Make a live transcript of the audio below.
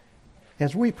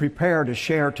As we prepare to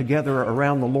share together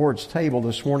around the Lord's table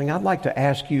this morning, I'd like to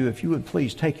ask you if you would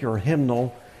please take your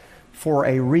hymnal for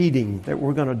a reading that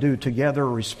we're going to do together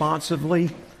responsively.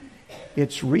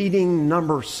 It's reading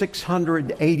number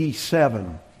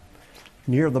 687.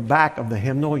 Near the back of the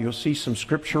hymnal, you'll see some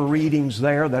scripture readings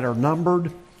there that are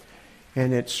numbered.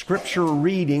 And it's scripture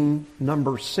reading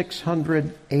number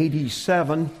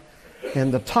 687.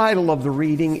 And the title of the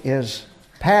reading is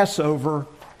Passover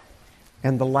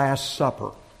and the Last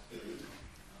Supper.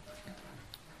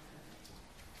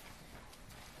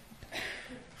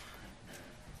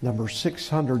 Number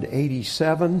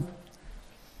 687,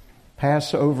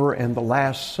 Passover and the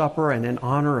Last Supper. And in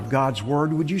honor of God's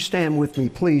Word, would you stand with me,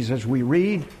 please, as we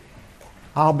read?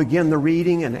 I'll begin the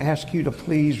reading and ask you to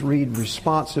please read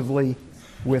responsively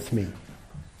with me.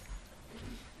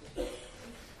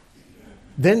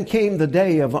 Then came the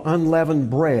day of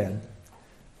unleavened bread,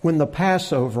 when the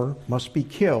Passover must be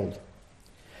killed.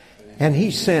 And he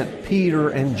sent Peter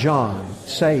and John,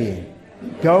 saying,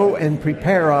 Go and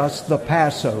prepare us the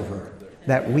Passover,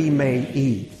 that we may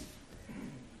eat.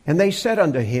 And they said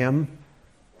unto him,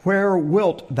 Where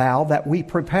wilt thou that we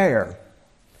prepare?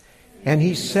 And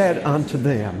he said unto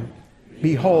them,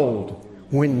 Behold,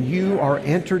 when you are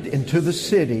entered into the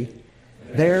city,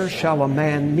 there shall a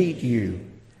man meet you,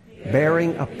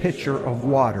 bearing a pitcher of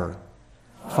water.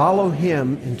 Follow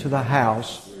him into the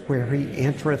house where he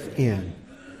entereth in.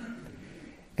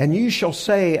 And you shall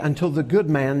say unto the good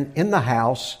man in the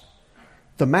house,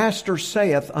 The master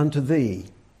saith unto thee,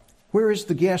 Where is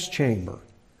the guest chamber,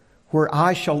 where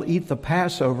I shall eat the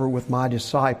Passover with my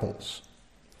disciples?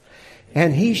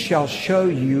 And he shall show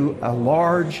you a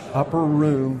large upper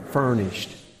room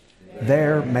furnished.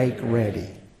 There make ready.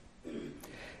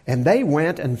 And they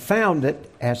went and found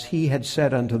it as he had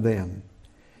said unto them.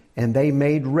 And they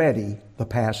made ready the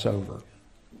Passover.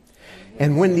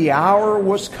 And when the hour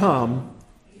was come,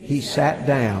 he sat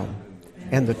down,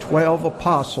 and the 12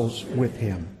 apostles with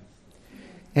him.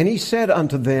 And he said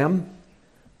unto them,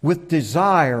 With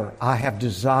desire I have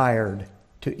desired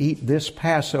to eat this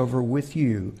Passover with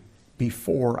you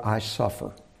before I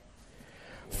suffer.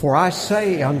 For I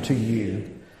say unto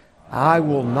you, I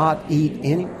will not eat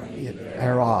any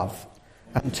thereof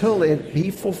until it be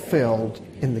fulfilled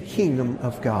in the kingdom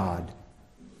of God.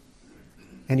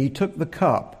 And he took the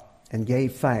cup and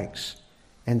gave thanks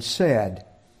and said,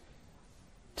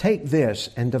 Take this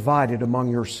and divide it among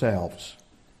yourselves.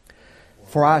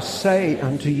 For I say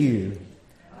unto you,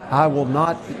 I will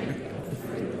not eat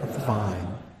of the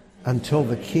vine until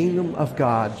the kingdom of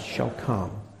God shall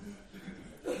come.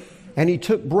 And he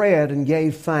took bread and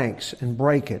gave thanks and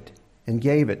brake it and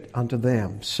gave it unto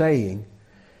them, saying,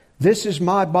 This is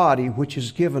my body which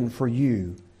is given for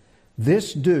you.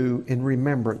 This do in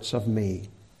remembrance of me.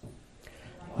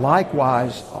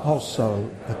 Likewise also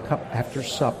the cup after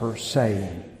supper,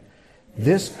 saying,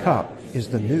 This cup is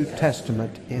the New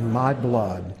Testament in my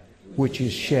blood, which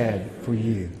is shed for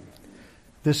you.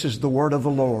 This is the word of the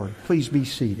Lord. Please be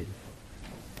seated.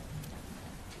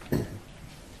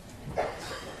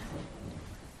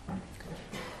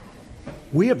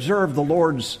 We observe the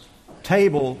Lord's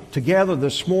table together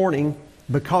this morning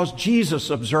because Jesus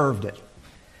observed it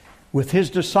with his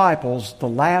disciples the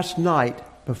last night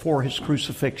before his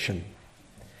crucifixion.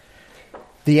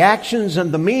 The actions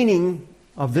and the meaning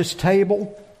of this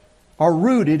table are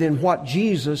rooted in what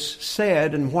Jesus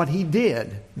said and what he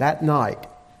did that night.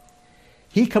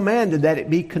 He commanded that it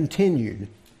be continued,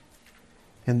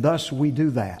 and thus we do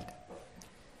that.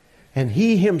 And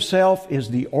he himself is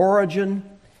the origin,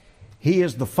 he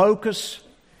is the focus,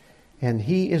 and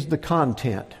he is the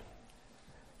content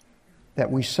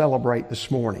that we celebrate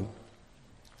this morning.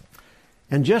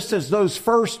 And just as those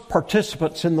first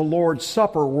participants in the Lord's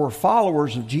Supper were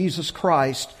followers of Jesus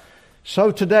Christ,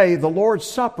 so today the Lord's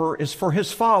Supper is for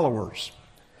his followers,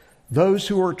 those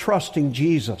who are trusting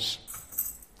Jesus.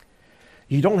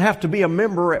 You don't have to be a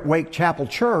member at Wake Chapel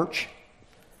Church.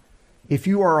 If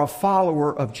you are a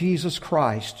follower of Jesus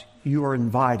Christ, you are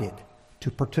invited to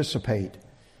participate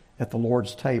at the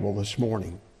Lord's table this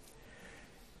morning.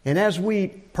 And as we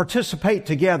participate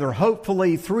together,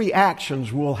 hopefully 3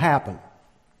 actions will happen.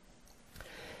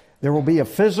 There will be a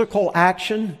physical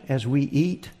action as we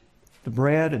eat the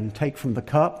bread and take from the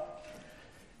cup.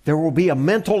 There will be a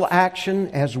mental action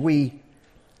as we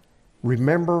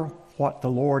remember what the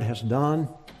Lord has done.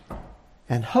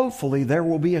 And hopefully there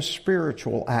will be a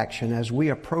spiritual action as we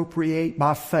appropriate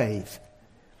by faith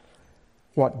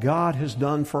what God has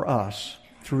done for us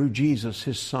through Jesus,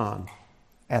 his Son,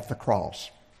 at the cross.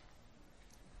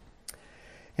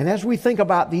 And as we think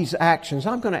about these actions,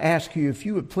 I'm going to ask you if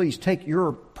you would please take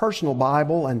your personal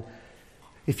Bible and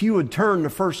If you would turn to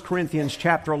 1 Corinthians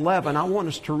chapter 11, I want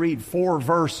us to read 4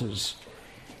 verses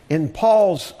in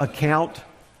Paul's account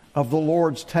of the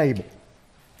Lord's table.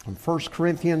 In 1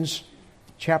 Corinthians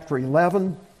chapter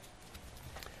 11,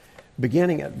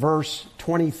 beginning at verse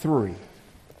 23.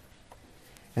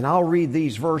 And I'll read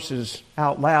these verses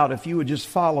out loud if you would just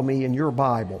follow me in your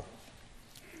Bible.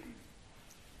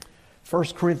 1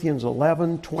 Corinthians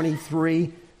 11,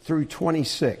 23 through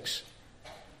 26.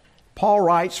 Paul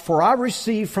writes, "For I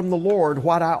received from the Lord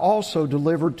what I also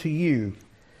delivered to you,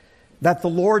 that the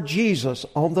Lord Jesus,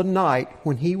 on the night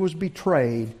when he was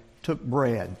betrayed, took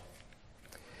bread.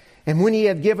 And when he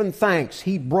had given thanks,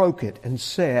 he broke it and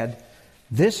said,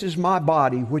 'This is my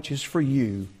body, which is for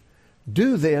you.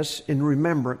 Do this in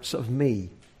remembrance of me.'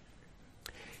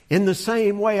 In the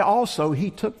same way also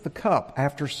he took the cup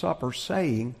after supper,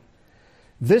 saying,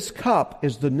 'This cup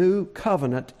is the new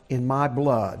covenant in my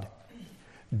blood.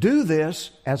 Do this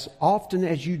as often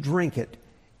as you drink it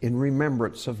in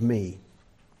remembrance of me.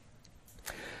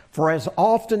 For as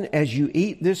often as you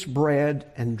eat this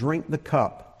bread and drink the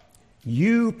cup,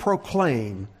 you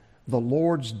proclaim the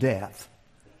Lord's death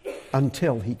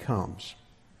until he comes.'"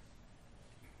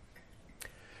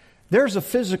 There's a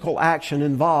physical action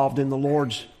involved in the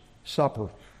Lord's Supper.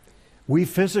 We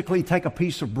physically take a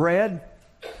piece of bread.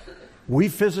 We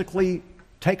physically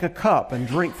take a cup and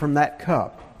drink from that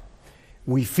cup.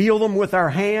 We feel them with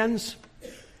our hands.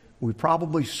 We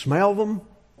probably smell them.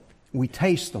 We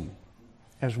taste them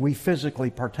as we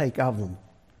physically partake of them.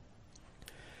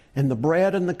 And the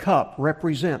bread and the cup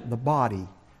represent the body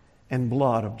and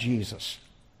blood of Jesus.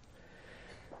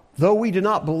 Though we do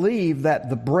not believe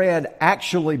that the bread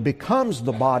actually becomes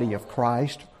the body of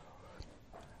Christ,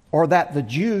 or that the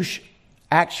juice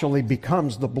actually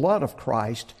becomes the blood of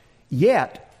Christ,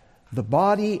 yet the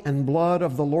body and blood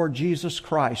of the Lord Jesus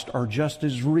Christ are just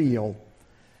as real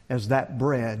as that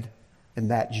bread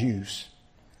and that juice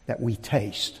that we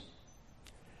taste.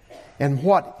 And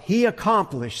what he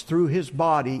accomplished through his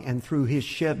body and through his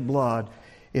shed blood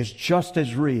is just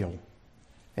as real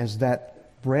as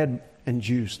that bread and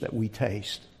juice that we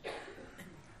taste.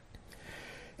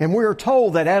 And we are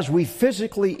told that as we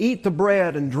physically eat the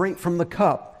bread and drink from the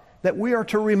cup, that we are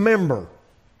to remember.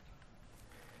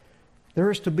 There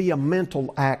is to be a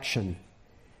mental action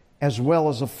as well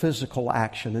as a physical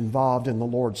action involved in the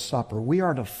Lord's Supper. We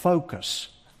are to focus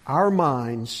our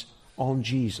minds on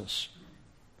Jesus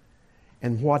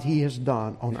and what he has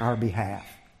done on our behalf.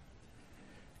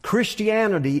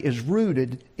 Christianity is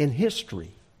rooted in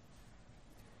history.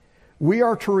 We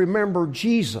are to remember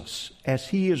Jesus as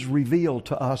he is revealed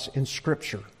to us in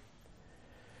Scripture.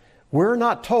 We're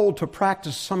not told to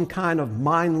practice some kind of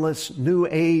mindless New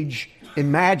Age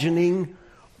imagining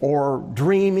or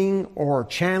dreaming or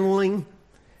channeling.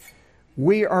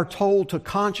 We are told to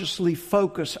consciously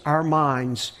focus our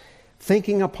minds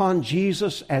thinking upon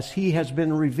Jesus as he has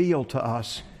been revealed to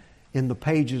us in the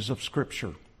pages of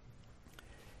Scripture,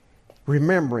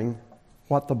 remembering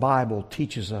what the Bible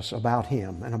teaches us about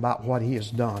him and about what he has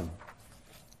done.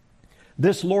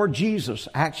 This Lord Jesus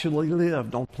actually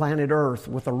lived on planet Earth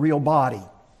with a real body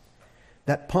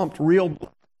that pumped real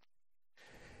blood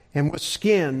and with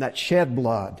skin that shed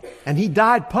blood. And he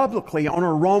died publicly on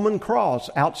a Roman cross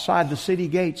outside the city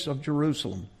gates of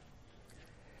Jerusalem.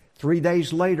 3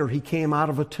 days later, he came out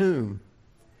of a tomb,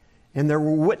 and there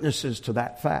were witnesses to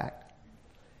that fact.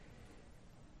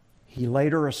 He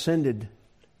later ascended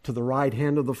to the right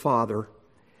hand of the Father,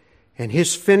 and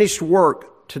his finished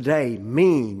work today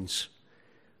means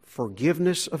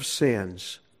forgiveness of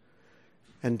sins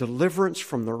and deliverance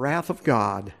from the wrath of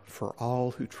God for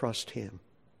all who trust him.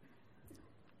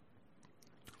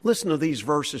 Listen to these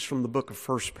verses from the book of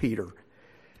 1 Peter.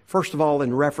 First of all,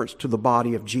 in reference to the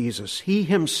body of Jesus. He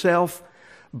himself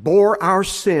bore our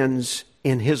sins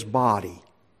in his body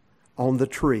on the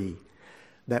tree,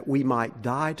 that we might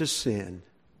die to sin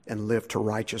and live to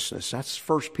righteousness. That's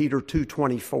 1 Peter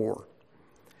 2:24.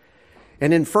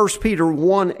 And in 1 Peter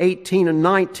 1:18 and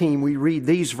 19, we read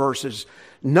these verses,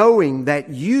 "Knowing that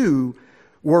you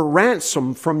were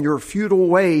ransomed from your futile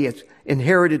way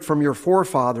inherited from your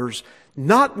forefathers,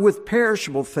 not with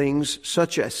perishable things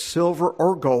such as silver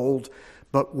or gold,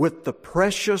 but with the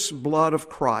precious blood of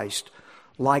Christ,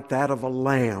 like that of a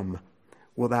lamb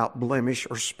without blemish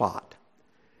or spot."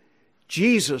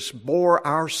 Jesus bore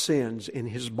our sins in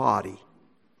his body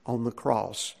on the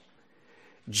cross.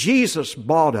 Jesus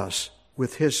bought us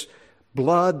with his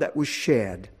blood that was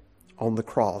shed on the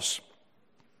cross.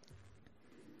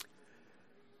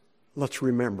 Let's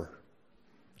remember.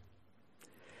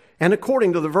 And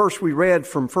according to the verse we read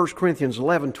from 1 Corinthians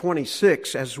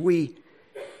 11:26, as we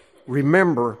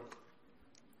remember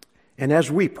And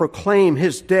as we proclaim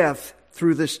His death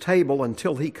through this table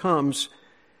until He comes,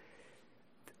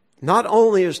 not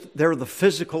only is there the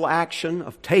physical action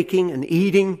of taking and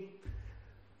eating,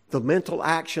 the mental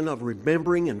action of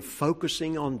remembering and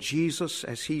focusing on Jesus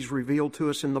as He's revealed to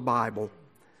us in the Bible,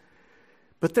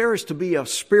 but there is to be a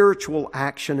spiritual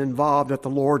action involved at the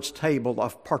Lord's table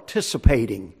of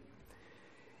participating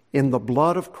in the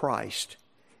blood of Christ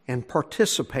and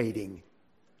participating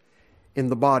in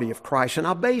the body of Christ. And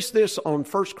I base this on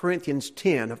 1 Corinthians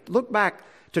 10. Look back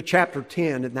to chapter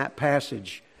 10 in that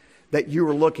passage that you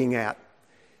were looking at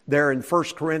there in 1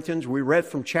 Corinthians. We read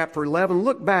from chapter 11.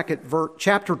 Look back at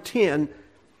chapter 10,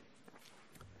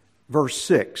 verse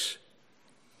 6.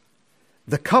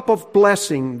 The cup of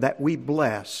blessing that we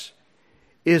bless,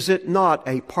 is it not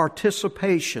a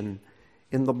participation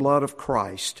in the blood of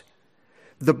Christ?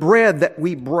 The bread that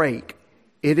we break,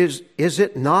 is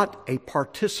it not a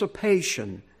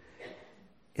participation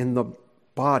in the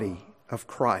body of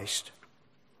Christ?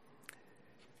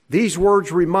 These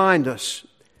words remind us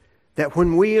that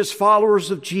when we as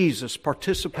followers of Jesus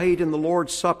participate in the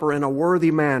Lord's Supper in a worthy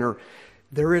manner,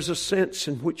 there is a sense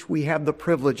in which we have the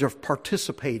privilege of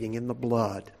participating in the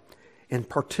blood and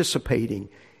participating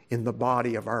in the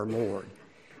body of our Lord.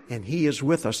 And He is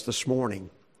with us this morning.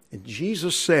 And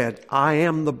Jesus said, I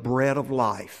am the bread of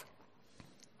life.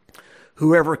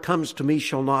 Whoever comes to me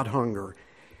shall not hunger,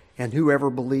 and whoever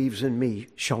believes in me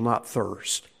shall not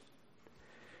thirst.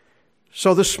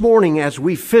 So this morning, as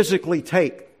we physically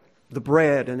take the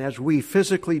bread and as we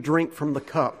physically drink from the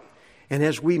cup, and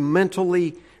as we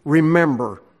mentally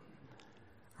remember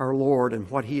our Lord and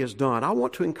what He has done, I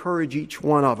want to encourage each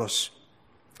one of us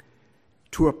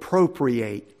to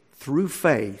appropriate through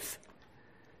faith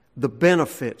the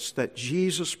benefits that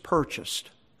Jesus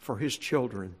purchased for His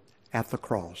children at the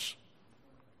cross.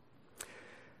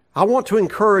 I want to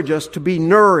encourage us to be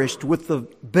nourished with the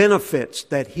benefits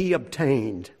that He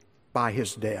obtained by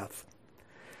His death.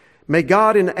 May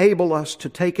God enable us to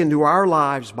take into our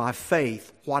lives by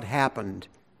faith what happened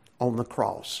on the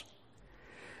cross.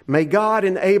 May God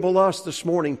enable us this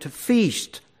morning to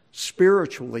feast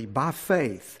spiritually by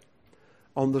faith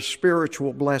on the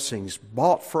spiritual blessings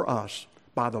bought for us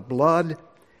by the blood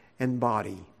and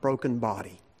broken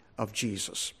body of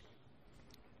Jesus.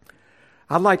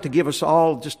 I'd like to give us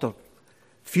all just a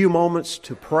few moments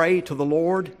to pray to the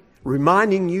Lord,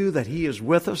 reminding you that He is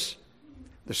with us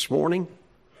this morning.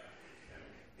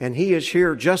 And He is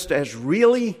here just as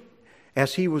really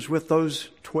as He was with those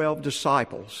 12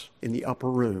 disciples in the upper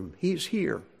room. He's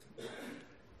here.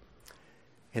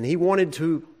 And He wanted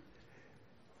to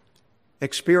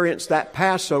experience that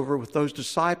Passover with those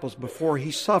disciples before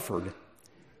He suffered.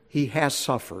 He has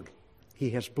suffered.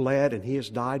 He has bled and He has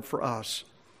died for us.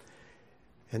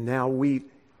 And now we,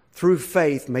 through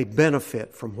faith, may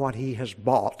benefit from what He has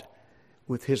bought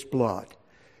with His blood.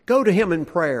 Go to Him in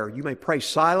prayer. You may pray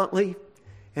silently.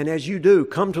 And as you do,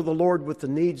 come to the Lord with the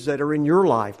needs that are in your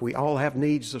life. We all have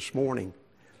needs this morning.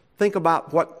 Think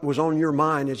about what was on your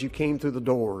mind as you came through the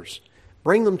doors.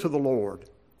 Bring them to the Lord.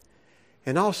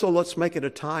 And also let's make it a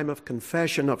time of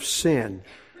confession of sin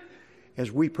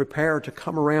as we prepare to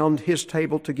come around His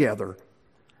table together.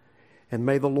 And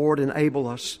may the Lord enable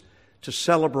us to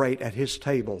celebrate at His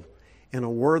table in a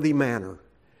worthy manner,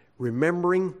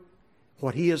 remembering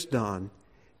what He has done,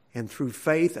 and through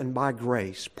faith and by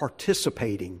grace,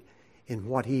 participating in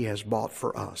what He has bought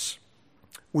for us.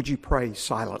 Would you pray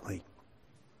silently?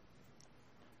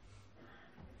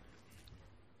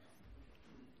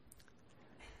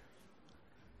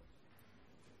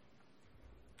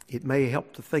 It may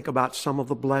help to think about some of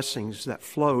the blessings that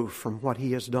flow from what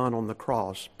He has done on the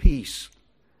cross. Peace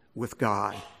with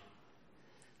God,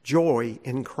 joy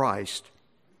in Christ,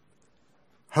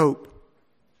 hope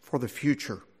for the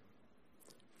future,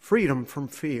 freedom from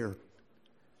fear,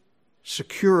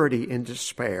 security in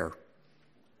despair,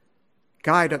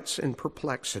 guidance in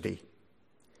perplexity,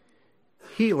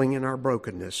 healing in our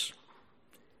brokenness,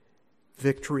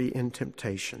 victory in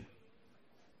temptation.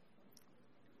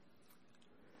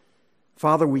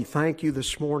 Father, we thank You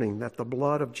this morning that the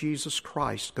blood of Jesus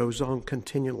Christ goes on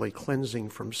continually cleansing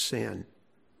from sin.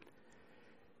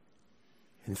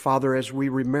 And Father, as we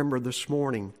remember this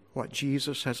morning what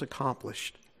Jesus has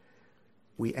accomplished,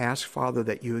 we ask, Father,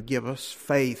 that You would give us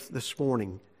faith this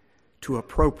morning to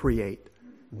appropriate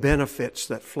benefits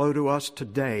that flow to us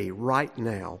today, right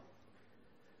now,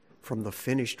 from the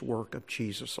finished work of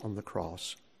Jesus on the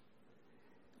cross.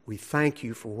 We thank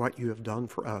You for what You have done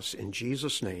for us. In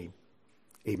Jesus' name,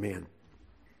 amen.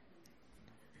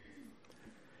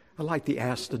 I'd like to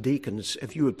ask the deacons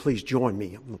if you would please join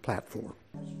me on the platform.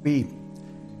 We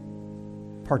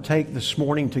partake this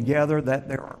morning together, that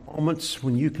there are moments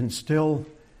when you can still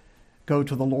go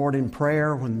to the Lord in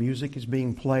prayer when music is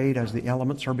being played, as the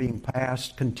elements are being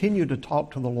passed. Continue to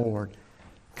talk to the Lord.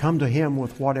 Come to Him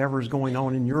with whatever is going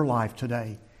on in your life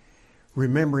today,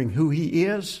 remembering who He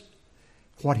is,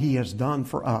 what He has done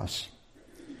for us.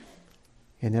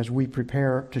 And as we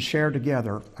prepare to share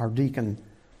together, our deacon,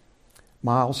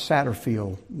 Miles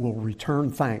Satterfield, will return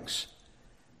thanks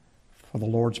for the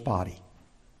Lord's body.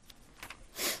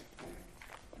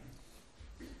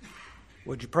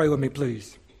 Would you pray with me,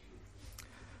 please?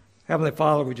 Heavenly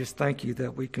Father, we just thank you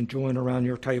that we can join around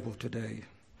your table today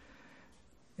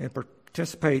and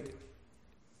participate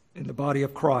in the body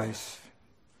of Christ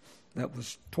that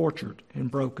was tortured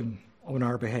and broken on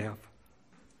our behalf.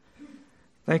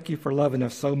 Thank you for loving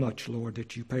us so much, Lord,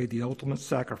 that you paid the ultimate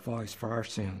sacrifice for our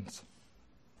sins.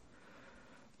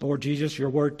 Lord Jesus,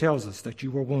 your word tells us that you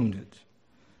were wounded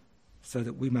so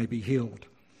that we may be healed.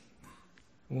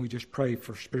 And we just pray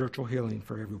for spiritual healing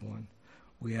for everyone.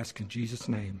 We ask in Jesus'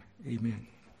 name, amen.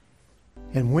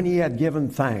 And when he had given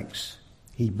thanks,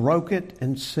 he broke it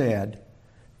and said,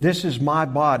 "This is my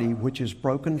body which is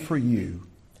broken for you.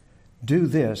 Do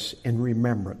this in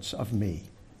remembrance of me."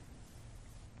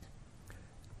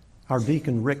 Our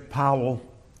deacon Rick Powell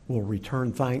will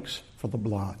return thanks for the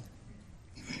blood.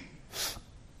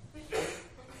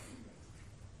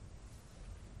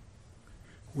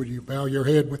 Would you bow your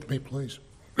head with me, please?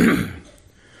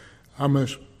 Our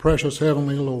most precious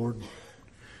Heavenly Lord,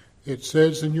 it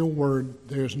says in your word,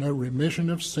 there's no remission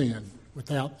of sin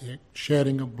without the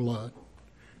shedding of blood.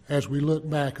 As we look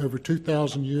back over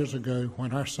 2,000 years ago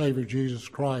when our Savior Jesus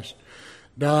Christ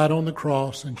died on the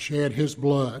cross and shed his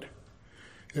blood,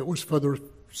 it was for the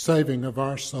saving of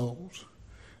our souls.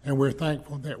 And we're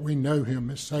thankful that we know him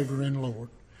as Savior and Lord.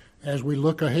 As we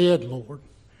look ahead, Lord,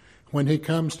 when he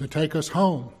comes to take us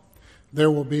home,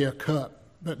 there will be a cup,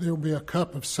 but there will be a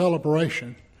cup of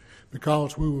celebration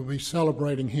because we will be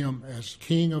celebrating him as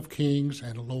King of Kings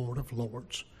and Lord of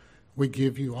Lords. We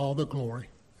give you all the glory.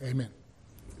 Amen.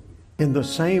 In the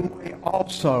same way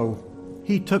also,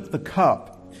 he took the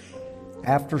cup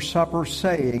after supper,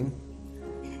 saying,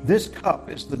 "This cup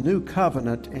is the new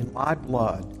covenant in my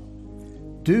blood.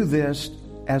 Do this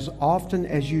as often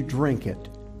as you drink it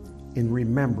in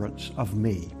remembrance of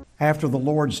me." After the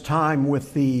Lord's time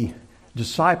with the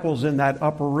disciples in that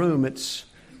upper room, it's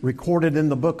recorded in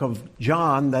the book of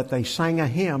John that they sang a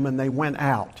hymn and they went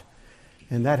out.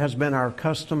 And that has been our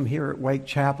custom here at Wake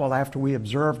Chapel. After we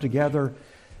observe together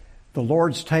the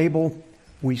Lord's table,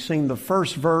 we sing the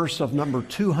first verse of number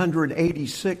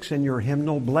 286 in your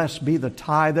hymnal, "Blessed be the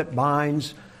tie that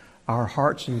binds our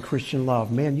hearts in Christian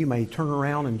love." Man, you may turn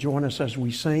around and join us as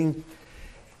we sing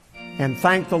and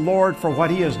thank the Lord for what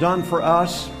he has done for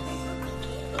us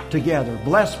together.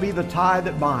 Blessed be the tie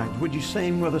that binds. Would you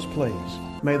sing with us, please?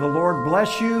 May the Lord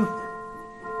bless you.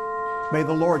 May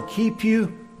the Lord keep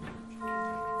you.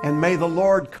 And may the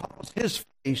Lord cause his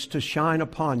face to shine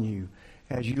upon you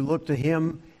as you look to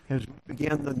him as we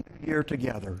begin the new year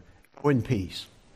together. Go in peace.